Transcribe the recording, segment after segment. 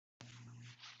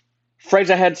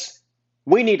Fraserheads,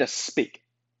 we need to speak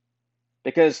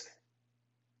because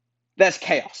there's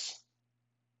chaos.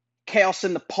 Chaos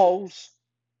in the polls,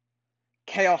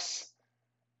 chaos,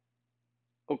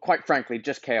 or quite frankly,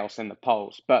 just chaos in the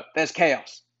polls, but there's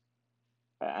chaos.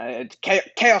 It's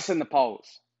chaos in the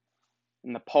polls,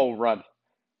 in the poll run.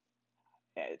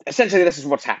 Essentially, this is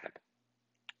what's happened.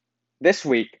 This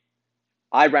week,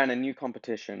 I ran a new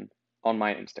competition on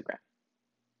my Instagram.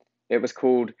 It was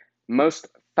called Most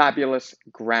Fabulous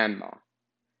Grandma.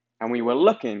 And we were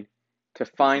looking to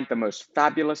find the most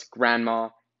fabulous grandma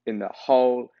in the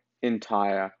whole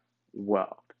entire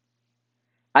world.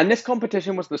 And this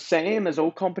competition was the same as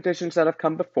all competitions that have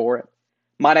come before it.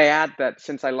 Might I add that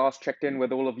since I last checked in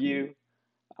with all of you,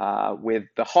 with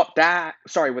the hot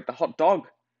dog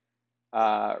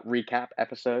recap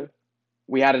episode,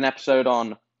 we had an episode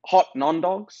on hot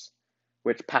non-dogs,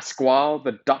 which Pasquale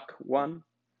the duck won.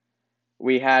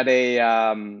 We had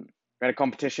a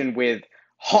competition with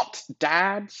hot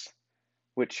dads,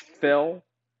 which Phil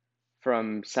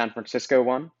from San Francisco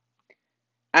won.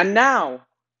 And now,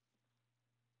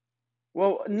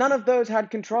 well, none of those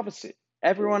had controversy.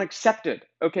 Everyone accepted.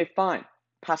 Okay, fine.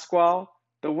 Pasquale,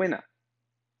 the winner.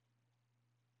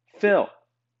 Phil,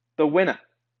 the winner.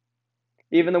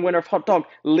 Even the winner of hot dog,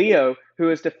 Leo, who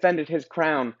has defended his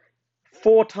crown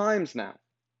 4 times now.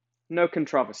 No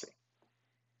controversy.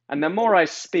 And the more I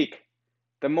speak,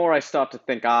 the more I start to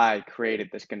think I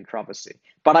created this controversy.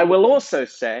 But I will also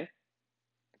say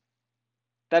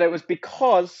that it was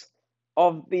because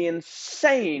of the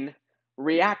insane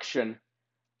reaction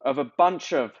of a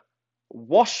bunch of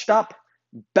washed up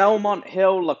Belmont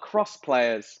Hill lacrosse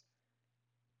players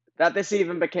that this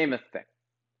even became a thing.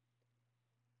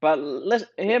 But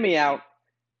hear me out,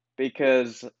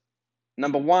 because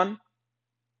number one,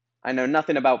 I know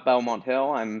nothing about Belmont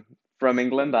Hill. I'm from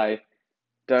England. I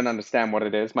don't understand what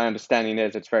it is. My understanding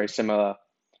is it's very similar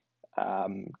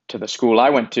to the school I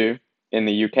went to in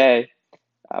the UK.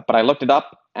 But I looked it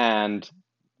up, and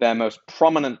their most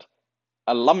prominent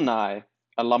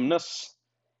alumnus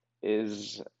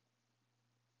is,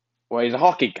 well, he's a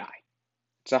hockey guy.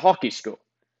 It's a hockey school.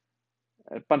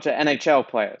 A bunch of NHL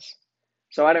players.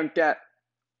 So I don't get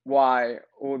why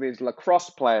all these lacrosse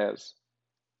players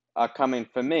are coming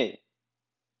for me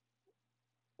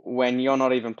when you're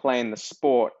not even playing the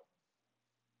sport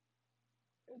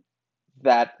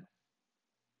that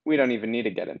we don't even need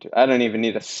to get into. I don't even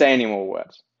need to say any more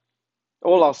words.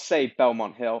 All I'll say,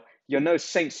 Belmont Hill, you're no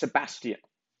Saint Sebastian,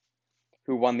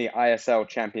 who won the ISL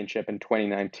championship in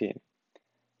 2019.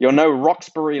 You're no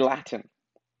Roxbury Latin.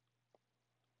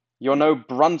 You're no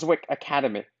Brunswick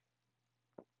Academy.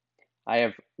 I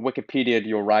have Wikipedia'd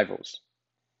your rivals.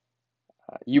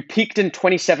 You peaked in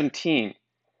 2017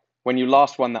 when you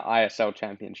last won the ISL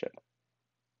championship,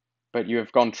 but you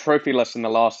have gone trophyless in the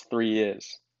last 3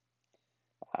 years.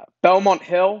 Belmont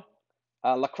Hill,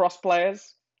 lacrosse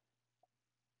players,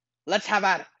 let's have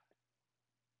at it.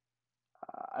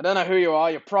 I don't know who you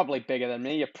are. You're probably bigger than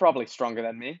me. You're probably stronger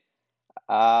than me.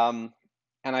 And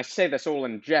I say this all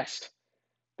in jest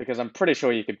because I'm pretty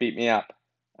sure you could beat me up.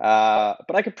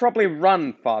 But I could probably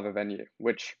run farther than you,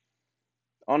 which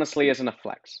honestly isn't a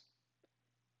flex.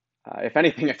 If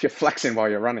anything, if you're flexing while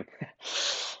you're running,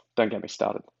 don't get me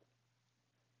started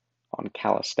on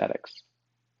calisthenics.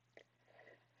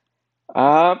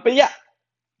 But yeah,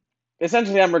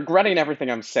 essentially I'm regretting everything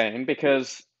I'm saying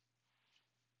because,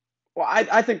 well,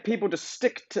 I think people just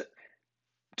stick to,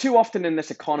 too often in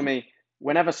this economy,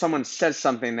 whenever someone says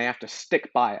something, they have to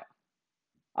stick by it.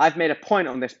 I've made a point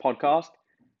on this podcast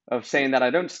of saying that I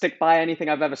don't stick by anything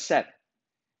I've ever said.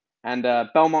 And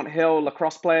Belmont Hill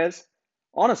lacrosse players,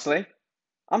 honestly,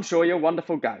 I'm sure you're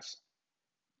wonderful guys.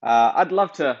 I'd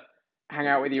love to hang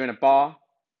out with you in a bar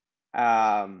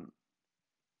and,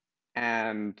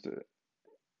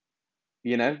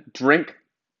 drink.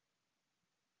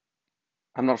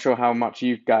 I'm not sure how much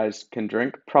you guys can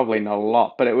drink, probably not a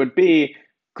lot, but it would be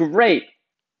great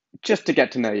just to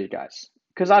get to know you guys,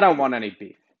 because I don't want any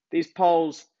beef. These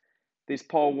poll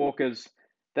walkers,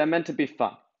 they're meant to be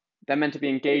fun. They're meant to be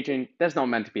engaging. There's not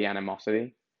meant to be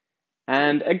animosity.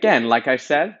 And again, like I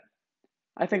said,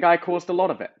 I think I caused a lot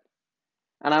of it.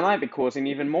 And I might be causing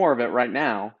even more of it right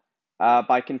now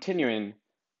by continuing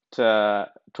to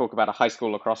talk about a high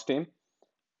school lacrosse team.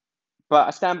 But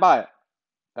I stand by it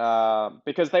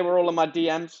because they were all in my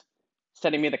DMs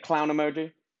sending me the clown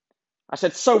emoji. I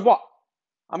said, so what?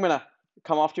 I'm going to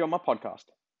come after you on my podcast.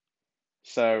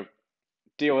 So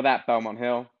deal with that, Belmont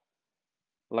Hill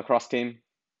lacrosse team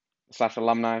 /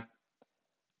 alumni.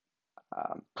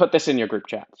 Put this in your group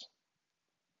chats.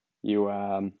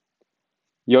 You'll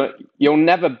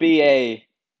never be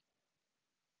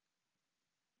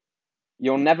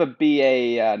You'll never be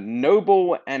a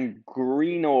Noble and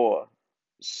Greenor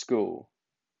school,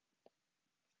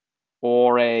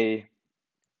 or and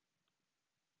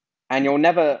you'll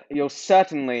never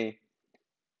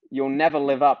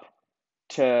live up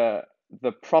to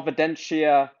the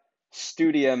Providentia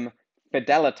Studium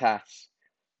Fidelitas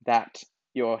that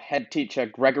your head teacher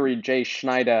Gregory J.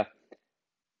 Schneider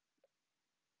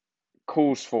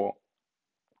calls for,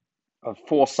 of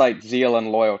foresight, zeal,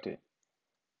 and loyalty.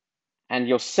 And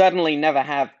you'll certainly never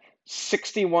have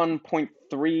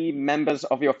 61.3 members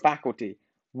of your faculty.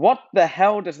 What the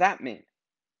hell does that mean?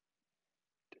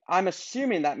 I'm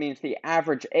assuming that means the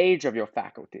average age of your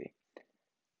faculty.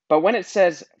 But when it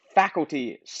says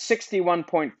faculty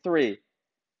 61.3,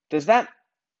 does that,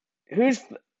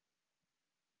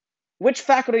 which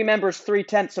faculty member is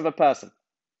 3/10 of a person?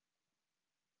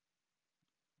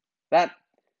 That,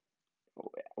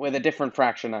 with a different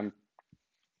fraction, I'm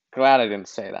glad I didn't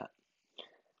say that.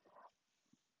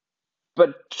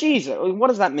 But Jesus, what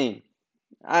does that mean?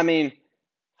 I mean,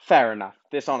 fair enough.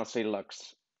 This honestly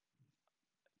looks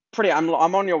pretty. I'm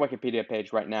on your Wikipedia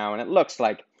page right now, and it looks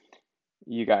like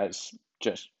you guys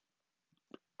just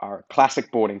are a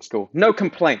classic boarding school. No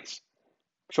complaints.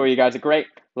 I'm sure you guys are great.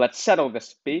 Let's settle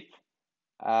this beef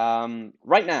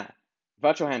right now.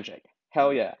 Virtual handshake.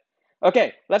 Hell yeah.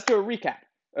 Okay, let's do a recap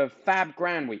of Fab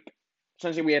Grand Week.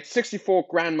 Essentially, we had 64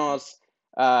 grandmas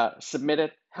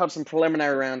submitted, held some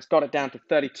preliminary rounds, got it down to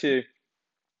 32.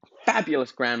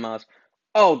 Fabulous grandmas.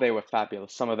 Oh, they were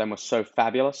fabulous. Some of them were so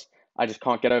fabulous. I just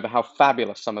can't get over how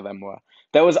fabulous some of them were.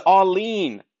 There was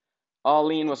Arlene.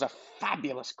 Arlene was a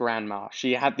fabulous grandma.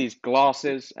 She had these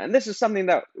glasses, and this is something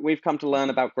that we've come to learn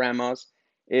about grandmas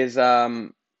is,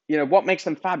 what makes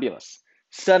them fabulous.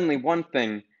 Certainly one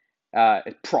thing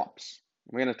is props.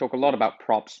 We're going to talk a lot about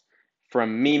props,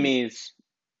 from Mimi's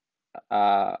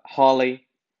Harley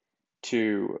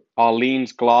to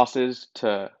Arlene's glasses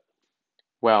to,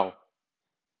 well,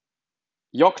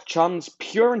 Yok Chun's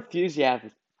pure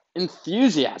enthusiasm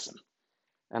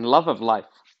and love of life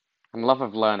and love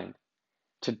of learning,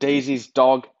 to Daisy's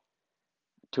dog,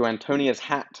 to Antonia's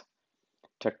hat,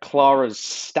 to Clara's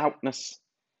stoutness,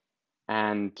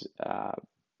 and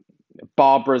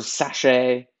Barbara's sash,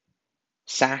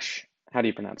 how do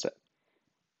you pronounce it?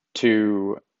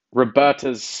 To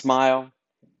Roberta's smile,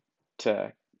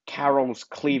 to Carol's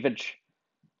cleavage,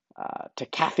 to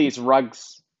Kathy's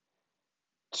rugs,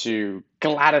 to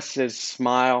Gladys's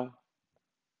smile.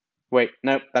 Wait,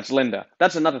 no, that's Linda.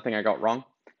 That's another thing I got wrong.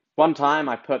 One time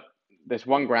I put this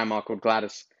one grandma called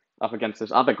Gladys up against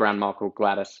this other grandma called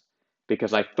Gladys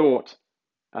because I thought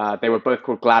they were both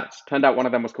called Gladys. Turned out one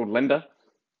of them was called Linda,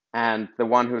 and the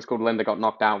one who was called Linda got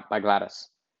knocked out by Gladys.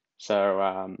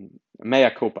 So, mea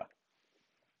culpa.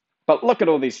 But look at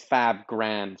all these fab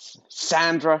grands.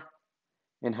 Sandra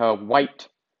in her white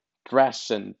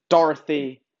dress, and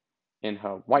Dorothy in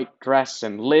her white dress,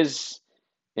 and Liz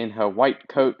in her white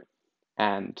coat,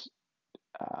 and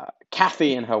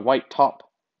Kathy in her white top,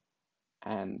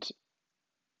 and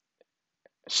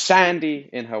Sandy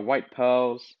in her white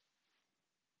pearls,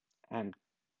 and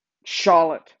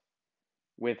Charlotte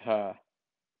with her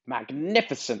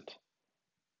magnificent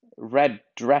red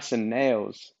dress and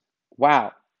nails.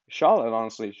 Wow, Charlotte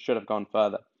honestly should have gone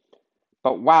further.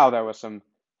 But wow, there were some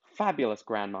fabulous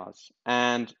grandmas,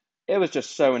 and it was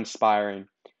just so inspiring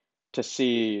to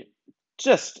see.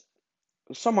 Just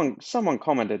someone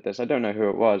commented this, I don't know who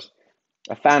it was,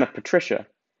 a fan of Patricia,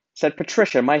 said,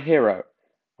 "Patricia, my hero.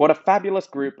 What a fabulous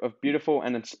group of beautiful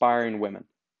and inspiring women.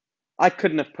 I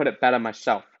couldn't have put it better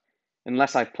myself,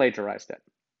 unless I plagiarized it."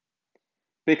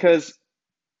 Because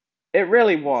it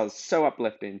really was so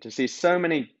uplifting to see so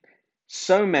many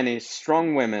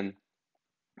strong women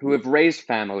who have raised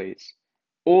families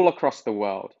all across the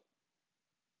world,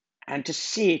 and to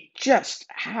see just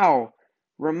how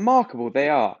remarkable they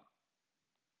are.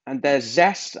 And their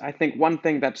zest, I think one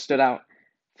thing that stood out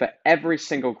for every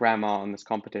single grandma in this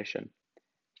competition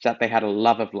is that they had a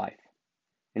love of life.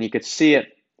 And you could see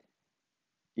it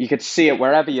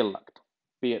wherever you looked,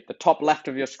 be it the top left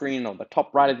of your screen or the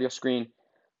top right of your screen,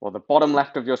 or the bottom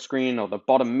left of your screen or the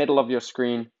bottom middle of your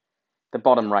screen. The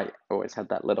bottom right always had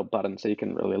that little button so you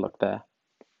can really look there.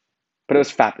 But it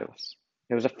was fabulous.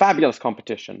 It was a fabulous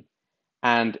competition,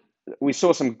 and we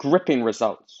saw some gripping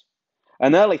results.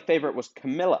 An early favorite was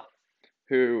Camilla,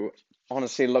 who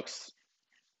honestly looks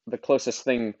the closest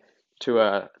thing to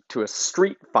a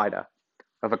street fighter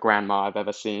of a grandma I've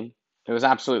ever seen. It was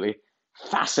absolutely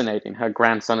fascinating. Her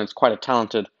grandson is quite a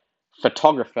talented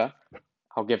photographer.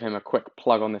 I'll give him a quick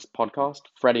plug on this podcast.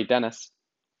 Freddie Dennis.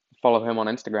 Follow him on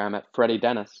Instagram at Freddie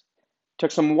Dennis.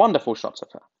 Took some wonderful shots of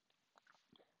her.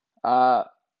 Uh,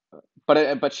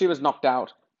 but she was knocked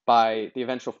out by the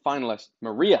eventual finalist,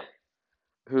 Maria,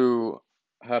 who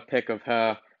her pick of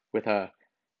her with her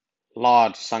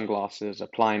large sunglasses,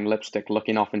 applying lipstick,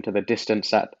 looking off into the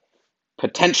distance at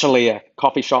potentially a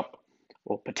coffee shop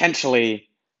or potentially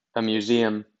a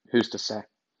museum. Who's to say?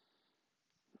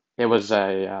 It was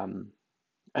a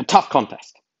tough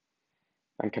contest,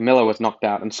 and Camilla was knocked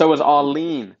out, and so was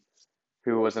Arlene,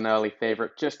 who was an early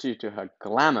favorite just due to her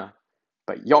glamour.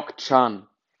 But Yok Chun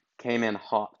came in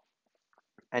hot,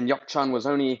 and Yok Chun was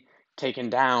only taken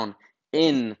down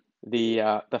in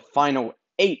the final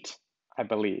eight, I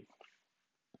believe.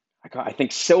 I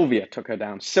think Sylvia took her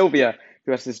down. Sylvia,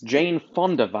 who has this Jane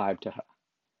Fonda vibe to her,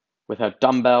 with her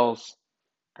dumbbells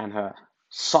and her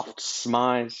soft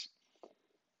smize.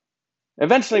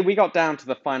 Eventually, we got down to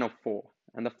the final four,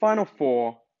 and the final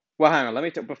four. Well, hang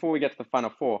on. Before we get to the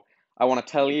final four, I want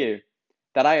to tell you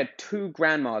that I had two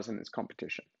grandmas in this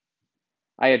competition.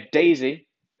 I had Daisy,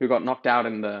 who got knocked out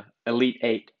in the Elite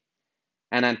Eight,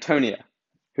 and Antonia,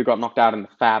 who got knocked out in the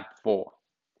Fab Four.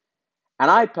 And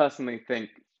I personally think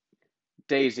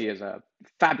Daisy is a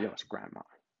fabulous grandma.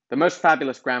 The most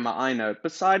fabulous grandma I know,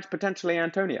 besides potentially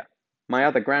Antonia, my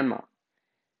other grandma.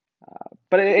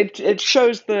 But it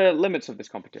shows the limits of this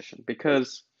competition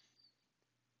because,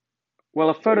 well,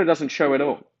 a photo doesn't show it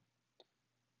all.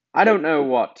 I don't know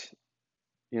what,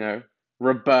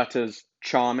 Roberta's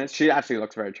charm is. She actually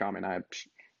looks very charming. I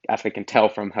actually can tell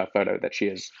from her photo that she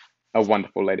is a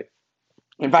wonderful lady.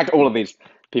 In fact, all of these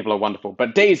people are wonderful,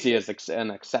 but Daisy is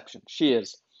an exception. She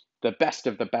is the best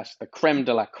of the best, the creme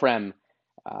de la creme.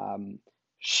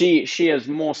 She has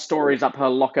more stories up her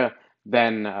locker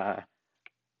than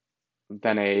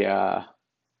than a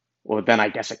or than I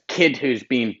guess a kid who's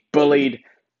been bullied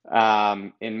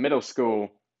in middle school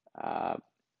uh,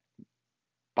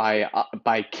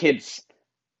 by kids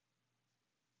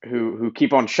who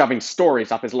keep on shoving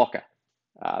stories up his locker.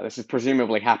 This is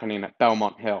presumably happening at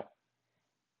Belmont Hill.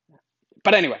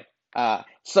 But anyway,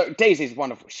 so Daisy's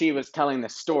wonderful. She was telling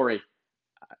this story.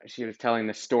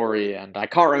 And I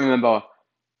can't remember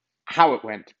how it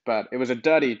went, but it was a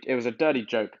dirty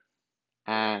joke.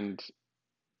 And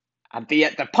at the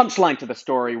punchline to the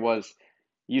story was,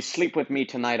 "You sleep with me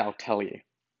tonight, I'll tell you."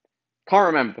 Can't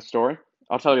remember the story.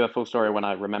 I'll tell you the full story when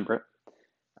I remember it.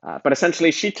 But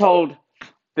essentially,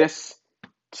 this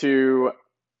to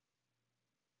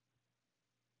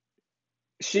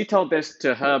she told this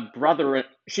to her brother.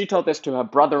 She told this to her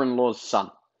brother-in-law's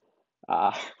son,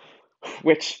 uh,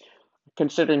 which,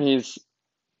 considering he's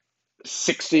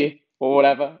 60 or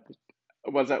whatever,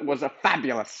 was a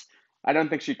fabulous. I don't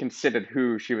think she considered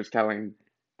who she was telling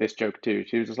this joke to.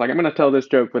 She was just like, "I'm going to tell this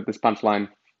joke with this punchline,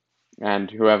 and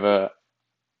whoever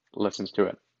listens to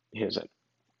it hears it."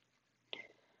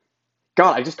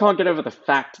 God, I just can't get over the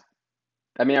fact.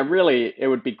 I mean, it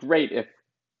would be great if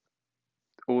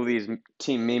all these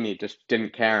Team Mimi just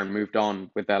didn't care and moved on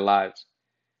with their lives.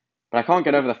 But I can't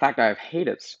get over the fact that I have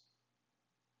haters.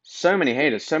 So many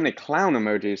haters, so many clown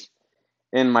emojis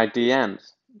in my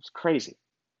DMs. It's crazy.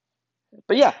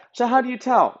 But yeah, so how do you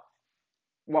tell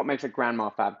what makes a grandma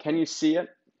fab? Can you see it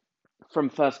from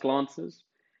first glances?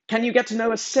 Can you get to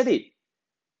know a city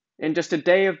in just a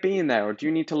day of being there, or do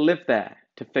you need to live there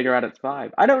to figure out its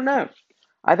vibe? I don't know.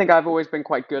 I think I've always been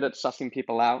quite good at sussing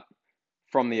people out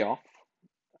from the off,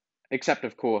 except,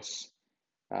 of course,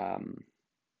 um,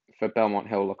 for Belmont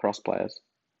Hill lacrosse players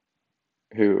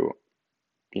who,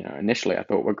 initially I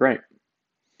thought were great.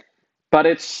 But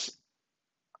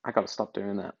I got to stop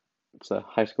doing that. It's a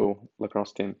high school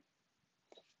lacrosse team.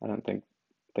 I don't think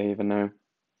they even know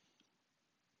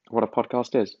what a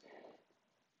podcast is.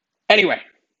 Anyway,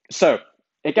 so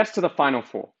it gets to the final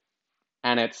four,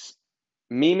 and it's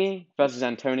Mimi versus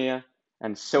Antonia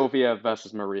and Sylvia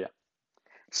versus Maria.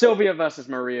 Sylvia versus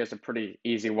Maria is a pretty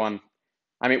easy one.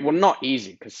 I mean, well, not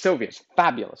easy because Sylvia's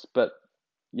fabulous, but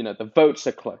the votes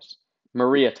are close.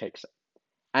 Maria takes it.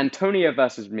 Antonia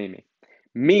versus Mimi.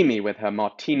 Mimi with her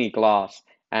martini glass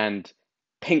and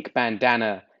pink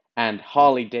bandana and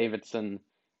Harley Davidson,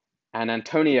 and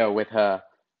Antonia with her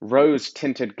rose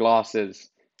tinted glasses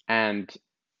and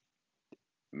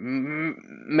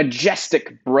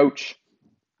majestic brooch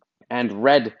and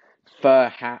red fur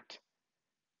hat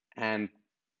and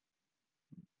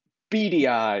beady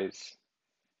eyes.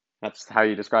 That's how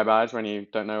you describe eyes when you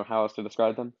don't know how else to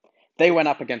describe them. They went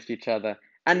up against each other,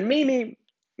 and Mimi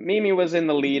was in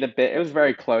the lead a bit. It was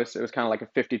very close. It was kind of like a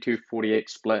 52-48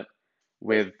 split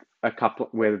with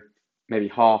with maybe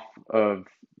half of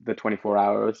the 24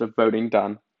 hours of voting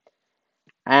done.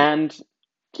 And,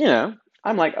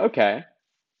 I'm like, okay,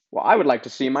 well, I would like to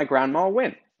see my grandma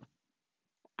win.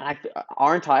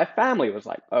 our entire family was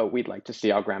like, "Oh, we'd like to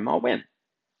see our grandma win."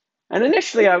 And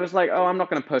initially, I was like, "Oh, I'm not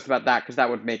going to post about that because that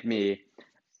would make me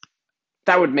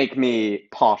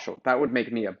partial. That would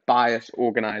make me a biased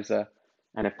organizer.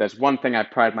 And if there's one thing I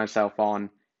pride myself on,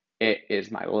 it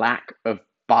is my lack of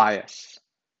bias.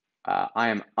 I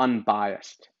am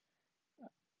unbiased.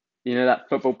 You know that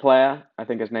football player? I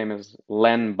think his name is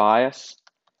Len Bias.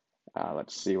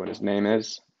 Let's see what his name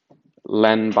is.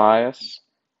 Len Bias.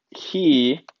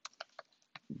 He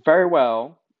very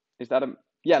well is that a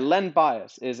yeah, Len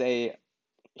Bias is a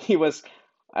he was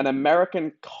an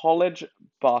American college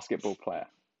basketball player.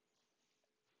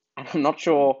 And I'm not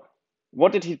sure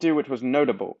what did he do which was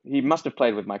notable. He must have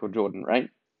played with Michael Jordan, right?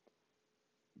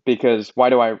 Because why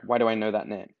do I know that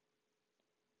name?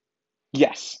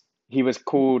 Yes, he was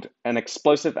called an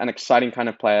explosive and exciting kind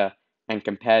of player and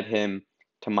compared him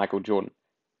to Michael Jordan.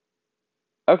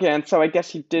 Okay, and so I guess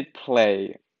he did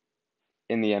play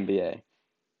in the NBA.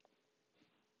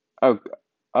 Oh,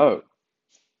 oh,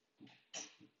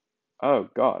 oh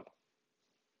God.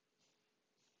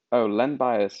 Oh, Len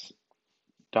Bias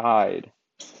died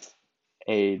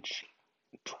age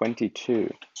 22.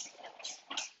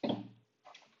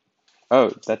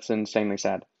 Oh, that's insanely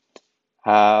sad.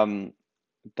 Um,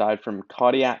 died from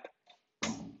cardiac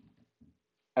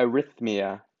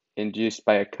arrhythmia induced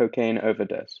by a cocaine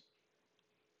overdose.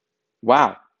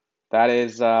 Wow, that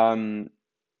is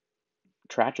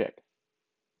tragic.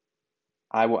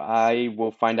 I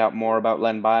will find out more about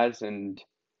Len Bias and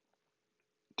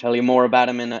tell you more about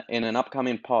him in an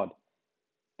upcoming pod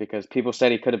because people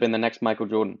said he could have been the next Michael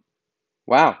Jordan.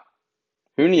 Wow,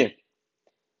 who knew?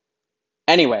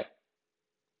 Anyway,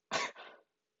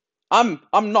 I'm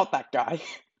not that guy.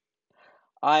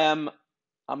 I am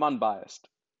I'm unbiased.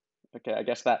 Okay, I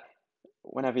guess that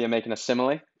whenever you're making a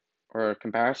simile or a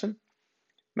comparison,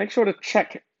 make sure to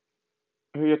check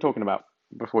who you're talking about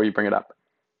before you bring it up.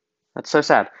 That's so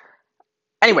sad.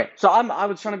 Anyway, so I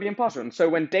was trying to be impartial, and so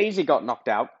when Daisy got knocked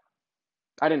out,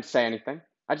 I didn't say anything.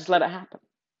 I just let it happen.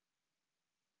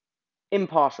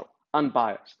 Impartial,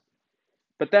 unbiased.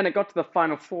 But then it got to the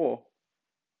final four,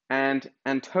 and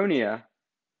Antonia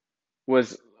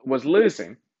was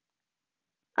losing.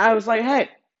 I was like, hey,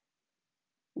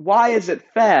 why is it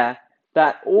fair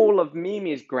that all of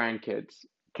Mimi's grandkids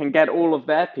can get all of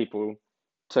their people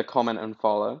to comment and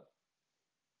follow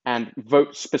and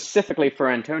vote specifically for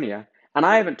Antonia, and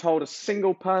I haven't told a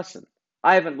single person.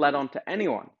 I haven't let on to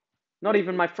anyone. Not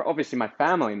even obviously my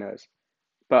family knows,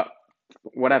 but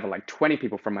whatever, like 20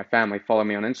 people from my family follow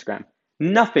me on Instagram.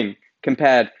 Nothing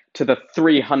compared to the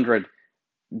 300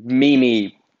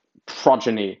 Mimi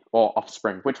progeny or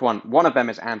offspring. Which one? One of them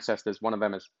is ancestors. One of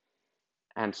them is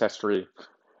ancestry.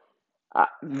 I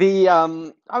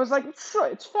was like, sure,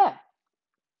 it's fair.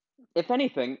 If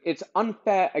anything, it's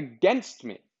unfair against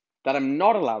me that I'm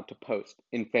not allowed to post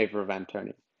in favor of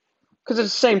Antonia. Because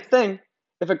it's the same thing.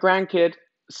 If a grandkid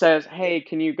says, hey,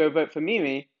 can you go vote for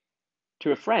Mimi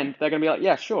to a friend, they're going to be like,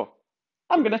 yeah, sure.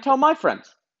 I'm going to tell my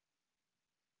friends.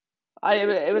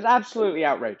 It was absolutely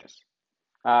outrageous.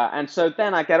 And so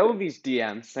then I get all these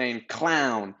DMs saying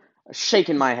clown,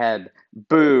 shaking my head,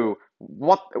 boo,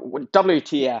 what,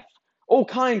 WTF, all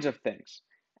kinds of things.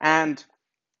 And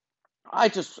I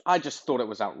just thought it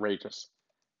was outrageous.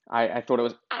 I thought it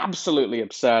was absolutely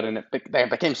absurd, and there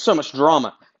became so much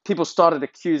drama.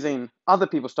 Other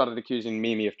people started accusing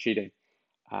Mimi of cheating.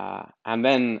 And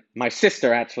then my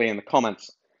sister actually in the comments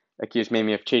accused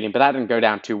Mimi of cheating, but that didn't go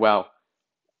down too well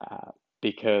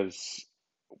because,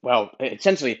 well,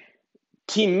 essentially,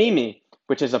 Team Mimi,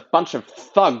 which is a bunch of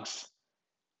thugs,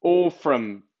 all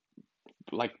from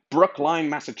like Brookline,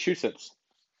 Massachusetts,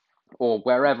 or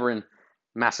wherever in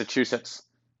Massachusetts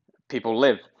people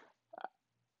live,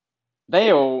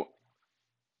 they all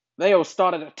they all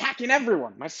started attacking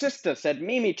everyone. My sister said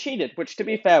Mimi cheated, which to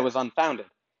be fair was unfounded.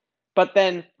 But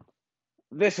then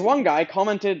this one guy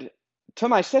commented to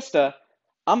my sister,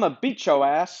 I'ma beat your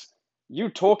ass. You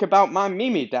talk about my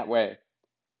Mimi that way.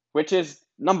 Which is,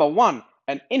 number one,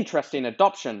 an interesting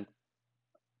adoption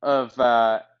of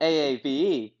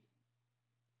AAVE.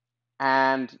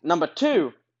 And number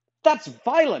two, that's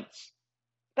violence.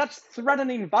 That's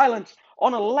threatening violence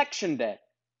on election day.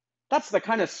 That's the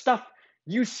kind of stuff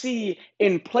you see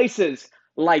in places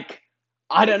like,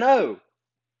 I don't know,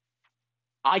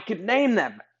 I could name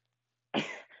them.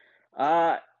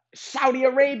 uh, Saudi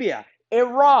Arabia,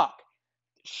 Iraq,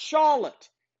 Charlotte.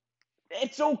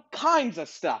 It's all kinds of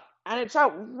stuff, and it's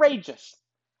outrageous.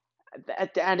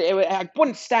 And I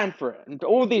wouldn't stand for it. And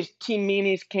all these team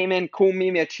memes came in, call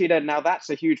Mimi a cheater. Now that's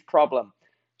a huge problem.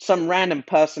 Some random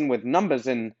person with numbers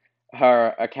in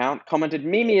her account, commented,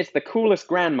 Mimi is the coolest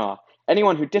grandma.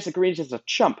 Anyone who disagrees is a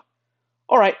chump.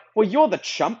 All right, well, you're the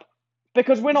chump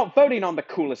because we're not voting on the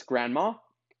coolest grandma.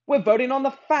 We're voting on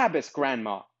the fabbest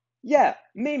grandma. Yeah,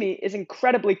 Mimi is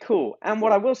incredibly cool. And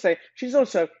what I will say, she's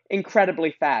also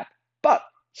incredibly fab. But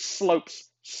slopes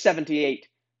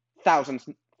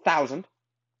 78,000,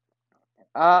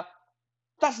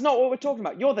 that's not what we're talking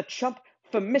about. You're the chump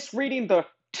for misreading the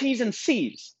T's and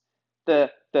C's,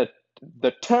 the the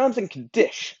the terms and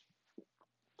condition.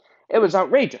 It was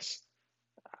outrageous.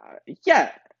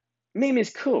 Yeah,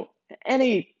 Mimi's cool.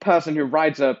 Any person who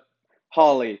rides a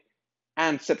Harley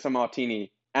and sips a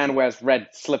martini and wears red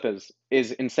slippers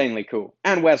is insanely cool.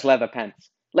 And wears leather pants.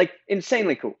 Like,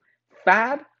 insanely cool.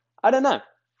 Fab? I don't know.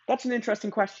 That's an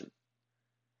interesting question.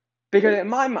 Because in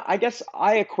my mind, I guess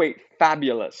I equate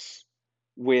fabulous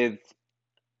with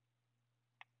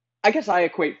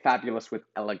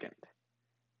elegant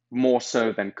more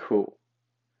so than cool.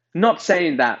 Not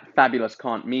saying that fabulous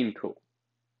can't mean cool,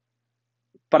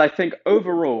 but I think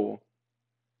overall,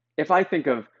 if I think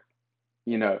of,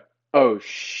 you know, oh,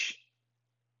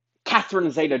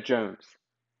 Catherine Zeta-Jones,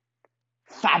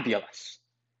 fabulous.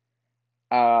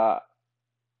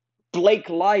 Blake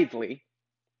Lively,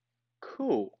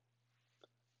 cool.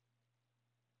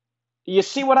 You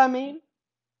see what I mean?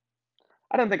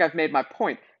 I don't think I've made my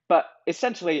point, but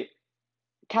essentially,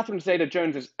 Catherine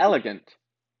Zeta-Jones is elegant,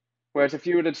 whereas if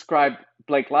you were to describe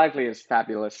Blake Lively as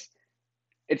fabulous,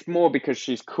 it's more because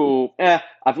she's cool.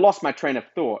 I've lost my train of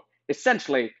thought.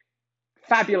 Essentially,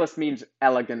 fabulous means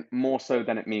elegant more so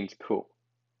than it means cool.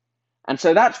 And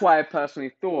so that's why I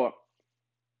personally thought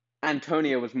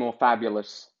Antonia was more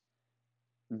fabulous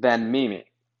than Mimi.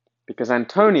 Because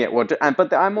Antonia,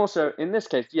 but I'm also, in this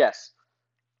case, yes,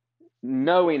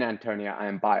 knowing Antonia, I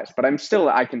am biased, but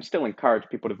I can still encourage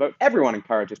people to vote. Everyone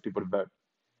encourages people to vote.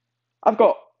 I've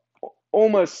got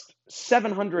almost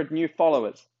 700 new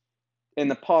followers in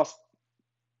the past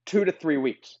 2 to 3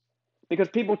 weeks because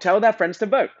people tell their friends to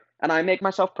vote, and I make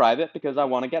myself private because I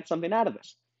want to get something out of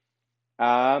this.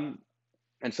 And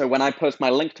so when I post my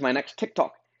link to my next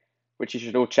TikTok, which you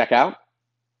should all check out,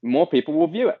 more people will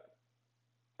view it.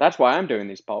 That's why I'm doing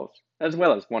these polls, as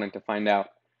well as wanting to find out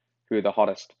who the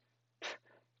hottest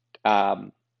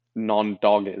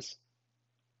non-dog is.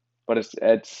 But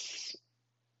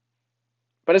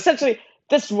but essentially,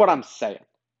 this is what I'm saying.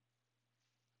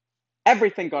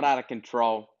 Everything got out of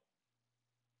control.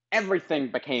 Everything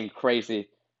became crazy.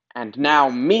 And now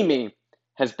Mimi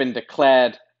has been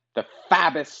declared the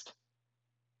fabbest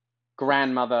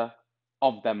grandmother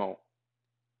of them all.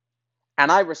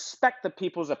 And I respect the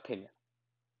people's opinion.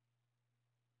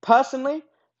 Personally,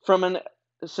 from a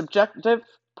subjective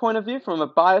point of view, from a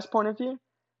biased point of view,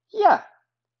 yeah,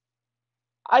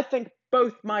 I think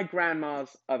both my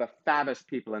grandmas are the fabbest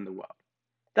people in the world.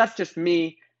 That's just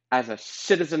me as a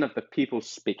citizen of the people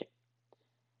speaking.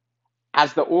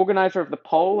 As the organizer of the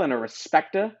poll and a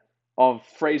respecter of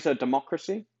Fraser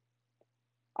democracy,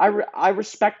 I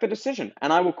respect the decision,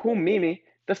 and I will call Mimi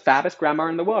the fabbest grandma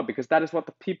in the world because that is what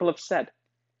the people have said.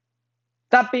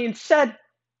 That being said,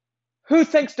 who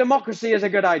thinks democracy is a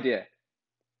good idea?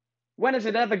 When has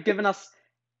it ever given us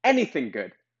anything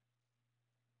good?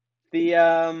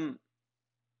 Let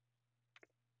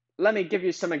me give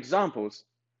you some examples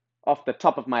off the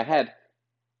top of my head.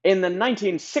 In the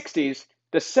 1960s,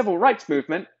 the civil rights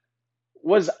movement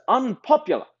was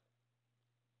unpopular.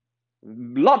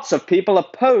 Lots of people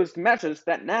opposed measures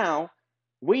that now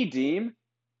we deem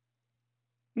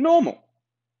normal.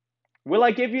 Will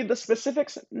I give you the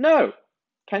specifics? No.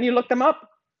 Can you look them up?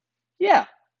 Yeah.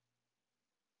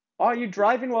 Are you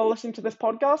driving while listening to this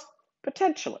podcast?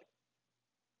 Potentially.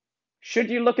 Should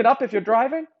you look it up if you're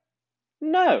driving?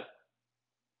 No.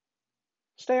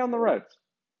 Stay on the roads.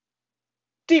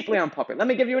 Deeply unpopular. Let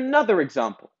me give you another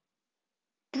example.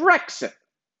 Brexit.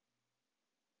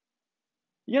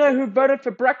 You know who voted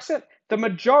for Brexit? The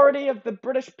majority of the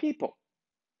British people.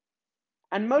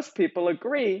 And most people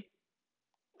agree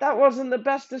that wasn't the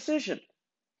best decision.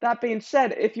 That being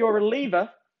said, if you're a leaver,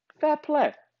 fair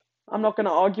play. I'm not going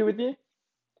to argue with you.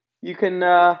 You can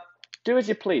do as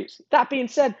you please. That being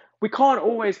said, we can't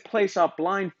always place our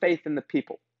blind faith in the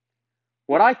people.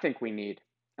 What I think we need,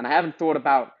 and I haven't thought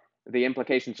about the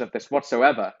implications of this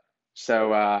whatsoever,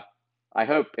 so I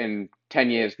hope in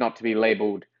 10 years not to be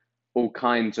labeled all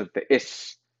kinds of the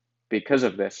ists because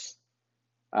of this.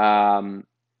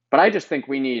 But I just think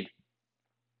we need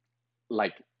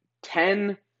like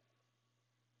 10.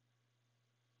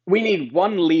 We need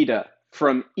one leader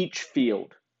from each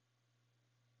field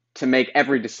to make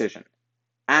every decision.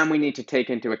 And we need to take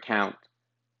into account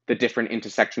the different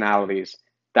intersectionalities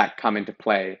that come into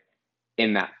play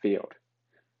in that field.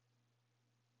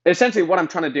 Essentially, what I'm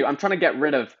trying to do, I'm trying to get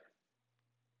rid of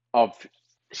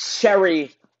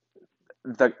Sherry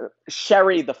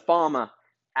the farmer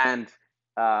and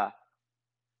uh,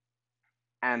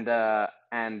 and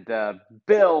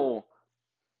Bill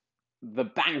the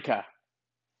banker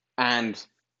and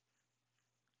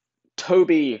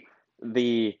Toby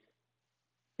the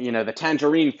the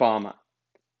tangerine farmer,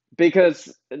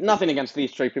 because nothing against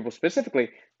these three people specifically,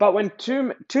 but when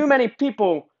too many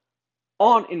people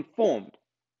aren't informed,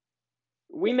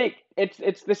 we make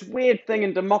it's this weird thing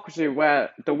in democracy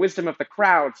where the wisdom of the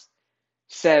crowds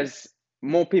says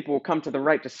more people will come to the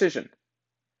right decision.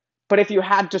 But if you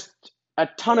had just a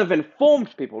ton of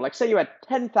informed people, like say you had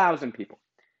 10,000 people,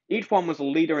 each one was a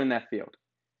leader in their field,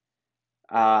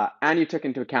 and you took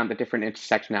into account the different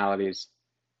intersectionalities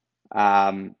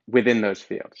within those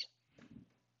fields.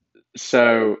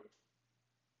 So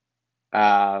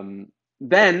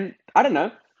then, I don't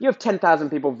know, you have 10,000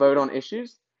 people vote on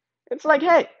issues. It's like,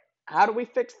 hey, how do we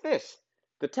fix this?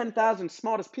 The 10,000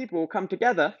 smartest people will come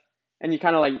together, and you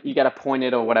kind of like, you get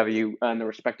appointed or whatever, you earn the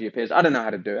respect of your peers. I don't know how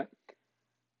to do it.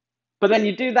 But then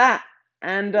you do that,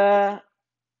 and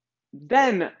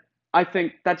then I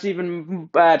think that's even,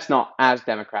 it's not as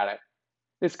democratic.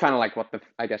 It's kind of like what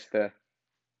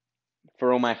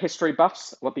for all my history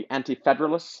buffs, what the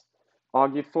anti-federalists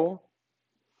argued for.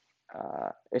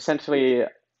 Essentially,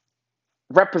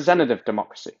 representative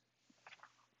democracy.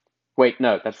 Wait,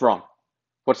 no, that's wrong.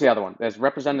 What's the other one? There's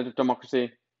representative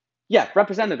democracy. Yeah,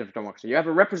 representative democracy. You have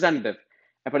a representative,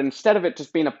 but instead of it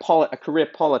just being a career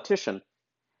politician,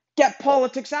 get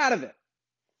politics out of it.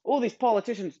 All these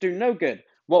politicians do no good.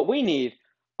 What we need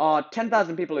are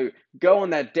 10,000 people who go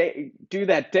on do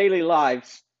their daily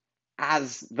lives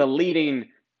as the leading,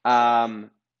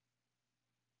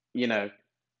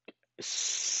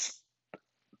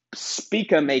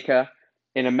 speaker maker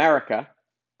in America,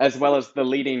 as well as the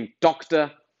leading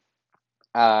doctor,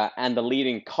 and the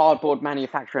leading cardboard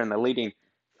manufacturer, and the leading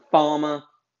farmer,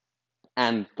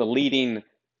 and the leading,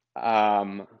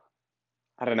 I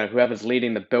don't know, whoever's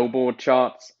leading the Billboard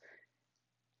charts,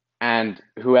 and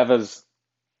whoever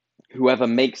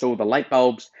makes all the light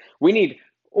bulbs. We need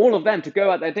all of them to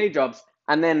go at their day jobs,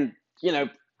 and then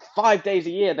 5 days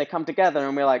a year they come together,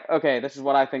 and we're like, okay, this is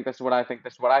what I think, this is what I think,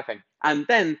 this is what I think, and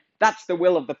then that's the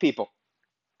will of the people,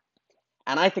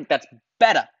 and I think that's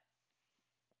better.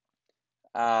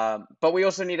 But we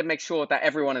also need to make sure that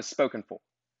everyone is spoken for.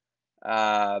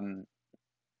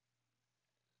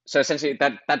 So essentially,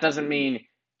 that doesn't mean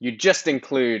you just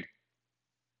include.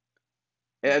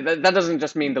 That doesn't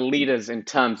just mean the leaders in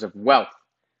terms of wealth.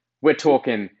 We're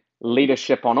talking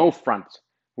leadership on all fronts.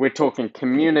 We're talking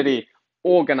community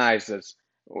organizers.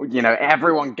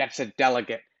 Everyone gets a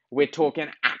delegate. We're talking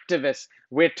activists.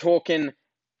 We're talking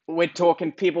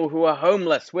people who are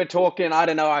homeless. We're talking, I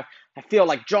don't know, I feel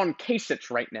like John Kasich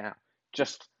right now.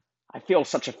 I feel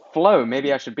such a flow.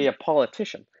 Maybe I should be a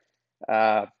politician.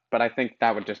 But I think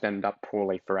that would just end up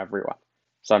poorly for everyone.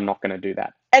 So I'm not going to do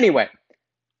that. Anyway,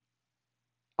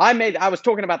 I was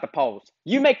talking about the polls.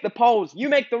 You make the polls. You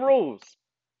make the rules.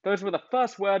 Those were the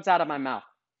first words out of my mouth.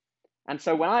 And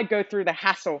so when I go through the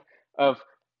hassle of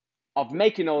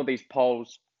making all these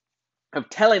polls, of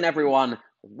telling everyone,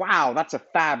 wow, that's a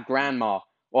fab grandma,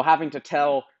 or having to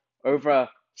tell over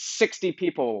 60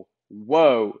 people,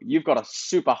 whoa, you've got a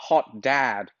super hot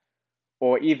dad,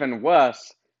 or even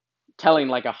worse, telling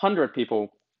like 100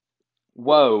 people,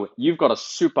 whoa, you've got a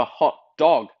super hot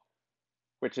dog,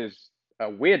 which is a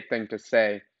weird thing to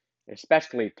say,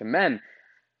 especially to men,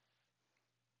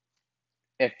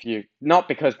 not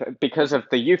because of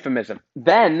the euphemism.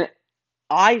 Then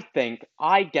I think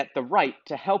I get the right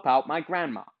to help out my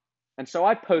grandma. And so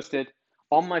I posted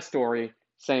on my story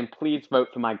saying, please vote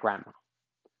for my grandma.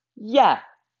 Yeah,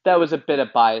 there was a bit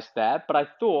of bias there, but I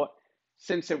thought,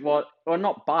 since it was, or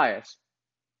not bias,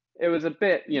 it was a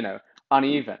bit,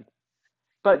 uneven.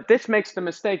 But this makes the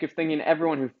mistake of thinking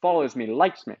everyone who follows me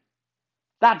likes me.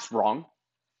 That's wrong.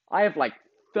 I have like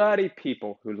 30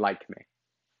 people who like me,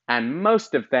 and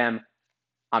most of them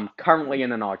I'm currently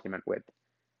in an argument with.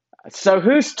 So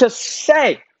who's to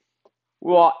say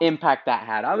what impact that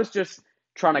had? I was just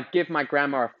trying to give my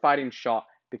grandma a fighting shot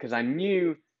because I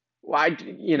knew,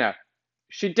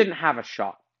 she didn't have a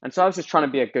shot. And so I was just trying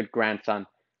to be a good grandson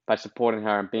by supporting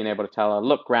her and being able to tell her,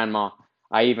 look, grandma,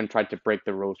 I even tried to break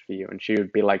the rules for you. And she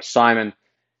would be like, Simon,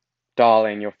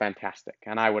 darling, you're fantastic.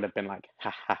 And I would have been like,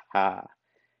 ha, ha, ha.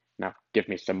 Now give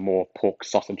me some more pork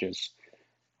sausages.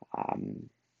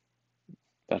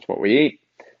 That's what we eat.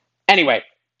 Anyway,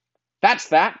 that's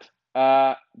that.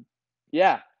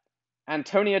 Yeah,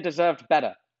 Antonia deserved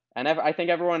better. And I think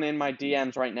everyone in my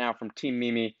DMs right now from Team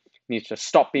Mimi needs to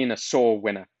stop being a sore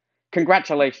winner.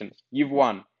 Congratulations, you've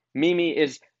won. Mimi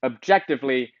is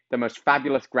objectively the most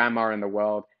fabulous grandma in the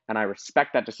world, and I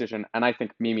respect that decision, and I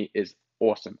think Mimi is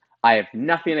awesome. I have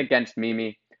nothing against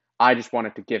Mimi. I just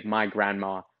wanted to give my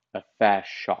grandma a fair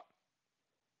shot.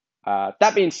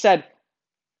 That being said,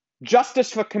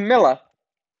 justice for Camilla,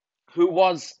 who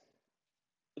was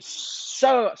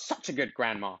such a good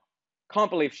grandma. Can't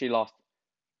believe she lost.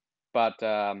 But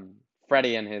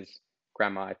Freddie and his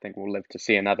grandma, I think, will live to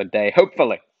see another day.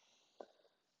 Hopefully.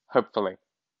 Hopefully.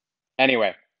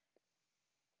 Anyway,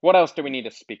 what else do we need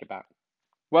to speak about?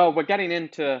 Well, we're getting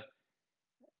into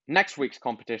next week's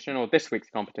competition, or this week's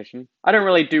competition. I don't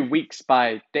really do weeks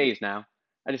by days now.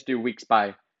 I just do weeks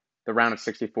by the round of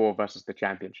 64 versus the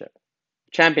championship.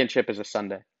 Championship is a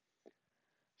Sunday.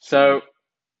 So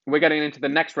we're getting into the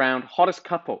next round, hottest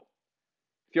couple.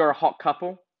 If you're a hot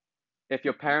couple, if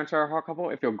your parents are a hot couple,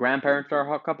 if your grandparents are a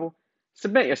hot couple,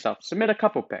 submit yourself. Submit a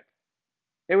couple pick.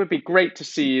 It would be great to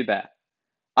see you there.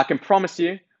 I can promise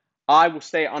you, I will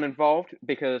stay uninvolved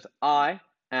because I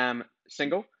am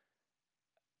single.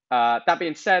 That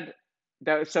being said,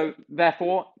 so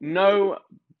therefore, no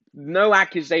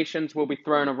accusations will be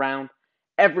thrown around.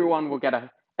 Everyone will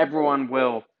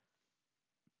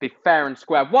be fair and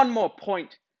square. One more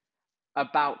point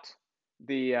about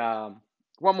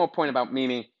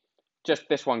Mimi. Just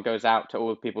this one goes out to all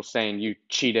the people saying you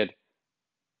cheated.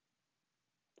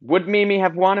 Would Mimi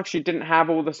have won if she didn't have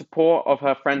all the support of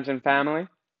her friends and family?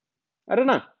 I don't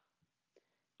know.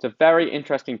 It's a very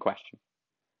interesting question.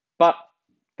 But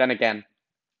then again,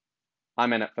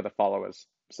 I'm in it for the followers,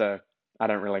 so I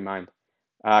don't really mind.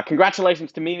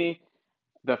 Congratulations to Mimi,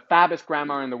 the fabbest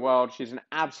grandma in the world. She's an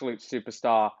absolute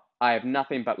superstar. I have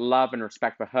nothing but love and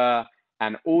respect for her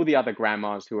and all the other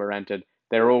grandmas who are entered.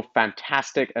 They're all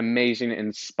fantastic, amazing,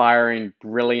 inspiring,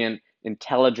 brilliant,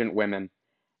 intelligent women.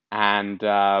 And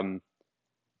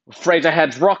Fraser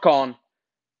heads rock on.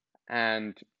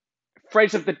 And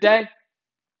phrase of the day,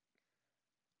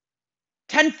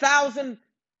 10,000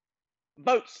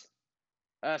 votes.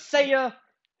 Say you're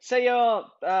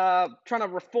trying to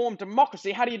reform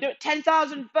democracy. How do you do it?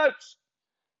 10,000 votes.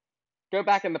 Go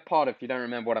back in the pod if you don't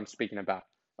remember what I'm speaking about.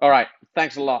 All right.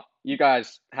 Thanks a lot. You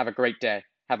guys have a great day.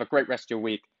 Have a great rest of your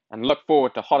week and look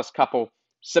forward to hottest couple.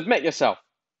 Submit yourself.